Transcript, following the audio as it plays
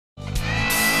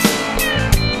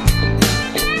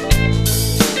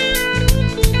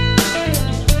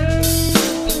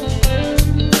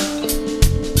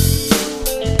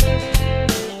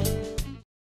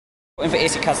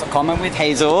ESCKAZ.com. I'm with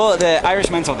Hazel, the Irish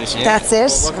mentor this year. That's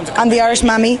it. Welcome to I'm the Irish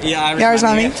mammy. Yeah, the Irish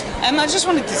mammy. I just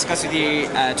wanted to discuss with you,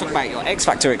 talk about your X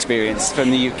Factor experience from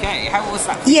the UK. How was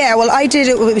that? Yeah, well, I did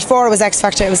it before it was X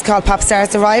Factor. It was called Pop Stars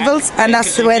The Rivals, and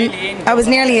that's when I was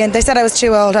nearly in. They said I was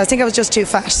too old. I think I was just too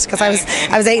fat because I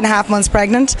was 8.5 months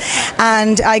pregnant,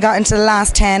 and I got into the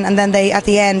last 10, and then they at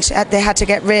the end they had to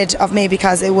get rid of me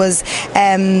because it was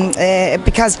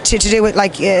because to do with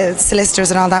like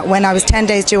solicitors and all that. When I was 10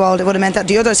 days too old, it would have meant that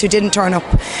the others who didn't turn up.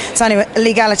 So anyway,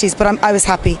 legalities, but I was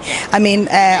happy. I mean,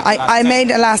 I made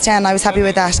the last 10. I was happy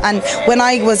with that. And when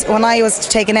I was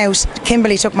taken out,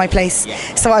 Kimberly took my place.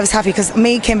 So I was happy because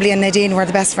me, Kimberly, and Nadine were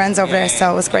the best friends over there.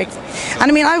 So it was great. And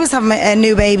I mean, I was having a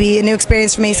new baby, a new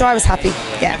experience for me. So I was happy.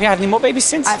 Yeah. Have you had any more babies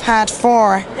since? I've had 4.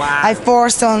 Wow. I have 4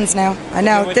 sons now. I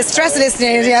know. The stress of this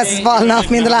has fallen off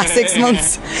me in the last 6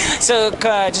 months. So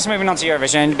just moving on to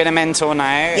Eurovision, you've been a mentor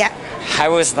now. Yeah.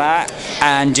 How was that?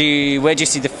 And where do you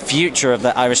see the future of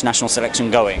the Irish national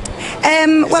selection going?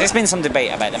 Well, there's been some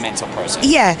debate about the mentor process.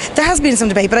 Yeah, there has been some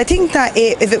debate, but I think that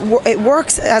if it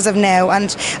works as of now,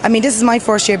 and I mean this is my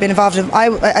first year being involved in,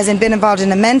 been involved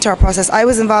in a mentor process. I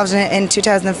was involved in it in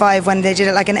 2005 when they did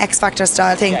it like an X Factor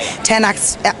style thing, 10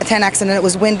 acts, and then it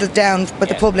was dwindled down with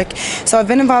the public. So I've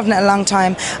been involved in it a long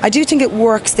time. I do think it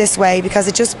works this way because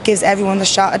it just gives everyone the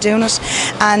shot at doing it.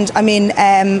 And I mean,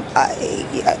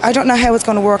 I don't know how it's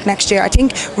going to work next year. I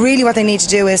think really what they need to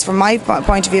do is, from my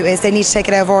point of view, is they need to take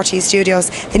it out of RT Studios.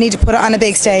 They need to put it on a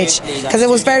big stage because it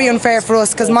was very unfair for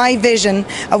us, because my vision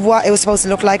of what it was supposed to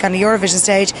look like on the Eurovision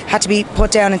stage had to be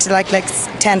put down into like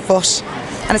 10 foot.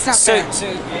 And it's not fair.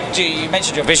 So you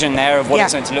mentioned your vision there of what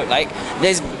it's going to look like.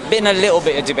 There's been a little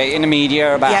bit of debate in the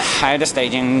media about how the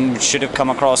staging should have come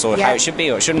across, or how it should be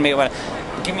or it shouldn't be.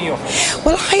 Give me your.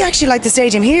 Well, I actually like the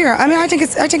stadium here. I mean, I think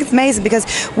it's amazing because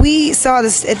we saw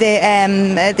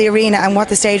the arena and what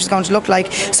the stage was going to look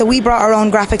like. So we brought our own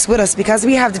graphics with us because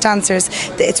we have the dancers.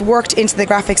 It's worked into the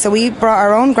graphics. So we brought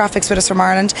our own graphics with us from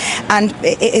Ireland, and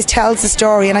it tells the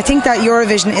story. And I think that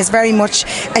Eurovision is very much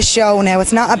a show now.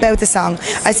 It's not about the song.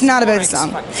 It's not about the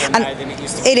song, and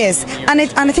it is. And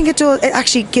I think it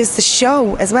actually gives the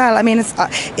show as well. I mean, it's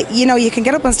you can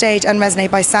get up on stage and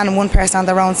resonate by standing one person on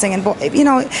their own singing, but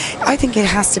I think it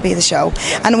has to be the show.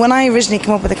 And when I originally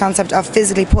came up with the concept of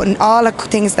physically putting all the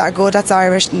things that are good, that's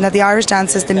Irish, the Irish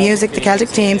dances, the music, the Celtic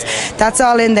teams, that's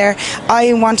all in there.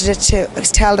 I wanted it to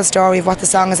tell the story of what the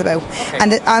song is about.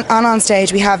 And on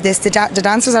stage we have this, the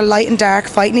dancers are light and dark,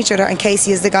 fighting each other, and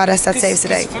Kasey is the goddess that saves the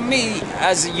day. For me,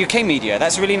 as UK media,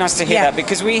 that's really nice to hear that,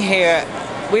 because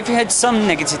we've had some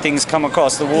negative things come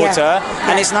across the water,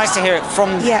 and it's nice to hear it from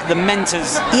the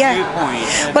mentor's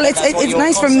viewpoint. Well, it's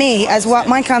nice for me, as what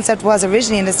my concept was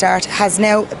originally in the start has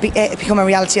now become a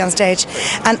reality on stage.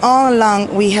 And all along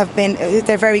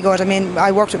they're very good. I mean,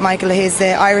 I worked with Michael, he's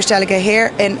the Irish delegate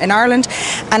here in Ireland,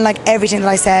 and like everything that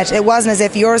I said, it wasn't as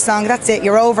if your song, that's it,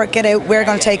 you're over, get out, we're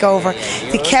going to take over.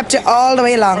 They kept it all the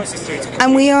way along.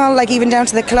 And we all, like, even down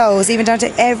to the clothes, even down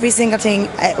to every single thing,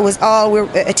 we're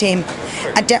a team.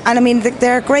 And I mean,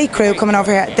 they're a great crew coming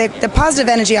over here. The positive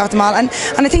energy of them all, and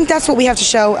I think that's what we have to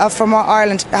show from what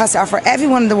Ireland has to offer.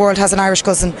 Everyone in the world has an Irish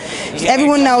cousin.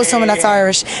 Everyone knows someone that's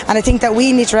Irish, and I think that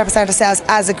we need to represent ourselves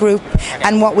as a group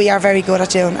and what we are very good at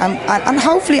doing. And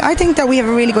hopefully, I think that we have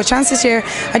a really good chance this year.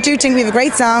 I do think we have a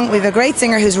great song, we have a great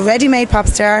singer who's a ready-made pop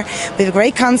star, we have a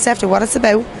great concept of what it's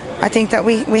about. I think that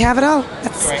we have it all.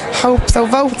 Let's hope. So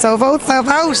vote.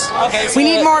 Okay, so we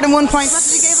need more than 1 point. What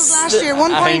did you give us last year?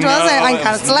 1 point, was it? I'm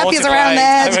kind of slap you around the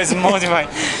edge. It was mortifying.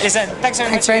 Listen, thanks very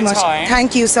much for your time.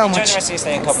 Thank you so much. Enjoy the rest of your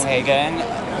stay in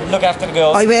Copenhagen. Look after the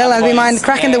girls. I will. I'll be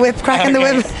cracking the whip.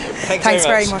 Thanks Thanks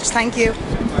very much. Thank you.